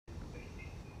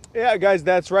Yeah, guys,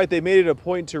 that's right. They made it a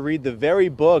point to read the very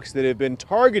books that have been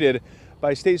targeted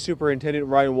by State Superintendent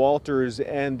Ryan Walters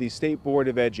and the State Board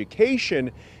of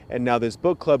Education. And now this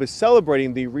book club is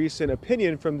celebrating the recent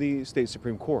opinion from the State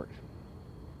Supreme Court.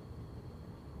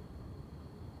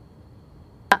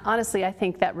 Honestly, I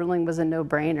think that ruling was a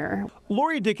no-brainer.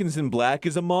 Lori Dickinson Black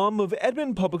is a mom of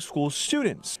Edmond Public School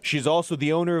students. She's also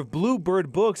the owner of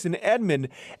Bluebird Books in Edmond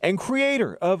and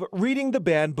creator of Reading the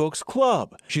Banned Books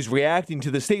Club. She's reacting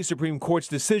to the State Supreme Court's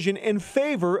decision in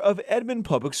favor of Edmond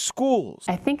Public Schools.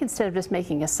 I think instead of just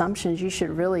making assumptions, you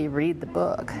should really read the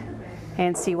book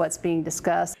and see what's being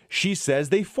discussed. She says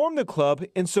they formed the club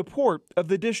in support of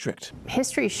the district.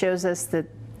 History shows us that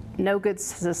no good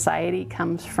society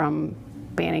comes from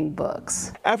banning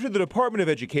books. After the Department of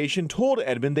Education told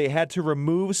Edmond they had to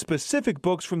remove specific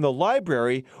books from the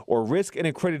library or risk an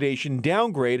accreditation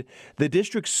downgrade, the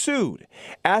district sued,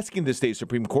 asking the State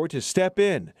Supreme Court to step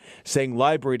in, saying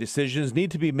library decisions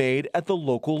need to be made at the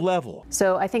local level.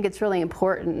 So I think it's really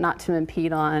important not to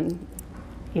impede on,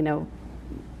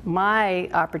 my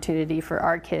opportunity for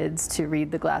our kids to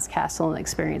read The Glass Castle and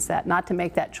experience that, not to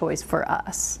make that choice for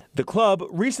us. The club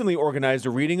recently organized a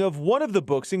reading of one of the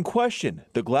books in question,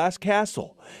 The Glass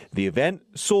Castle. The event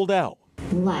sold out.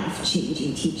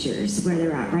 Life-changing teachers where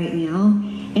they're at right now.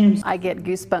 And I get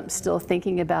goosebumps still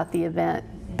thinking about the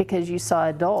event because you saw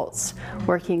adults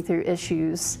working through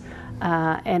issues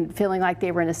and feeling like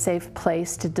they were in a safe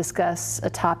place to discuss a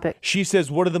topic. She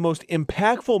says one of the most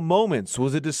impactful moments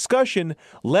was a discussion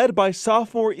led by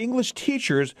sophomore English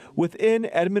teachers within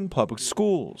Edmond Public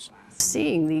Schools.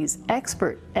 Seeing these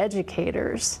expert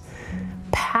educators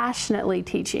passionately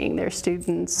teaching their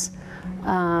students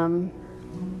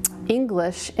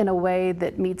English in a way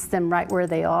that meets them right where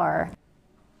they are.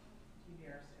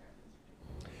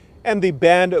 And the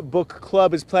Banned Book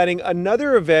Club is planning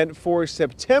another event for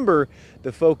September.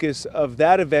 The focus of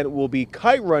that event will be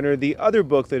Kite Runner, the other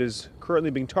book that is currently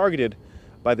being targeted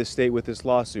by the state with this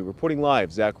lawsuit. Reporting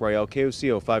live, Zach Rael,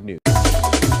 KOCO 5 News.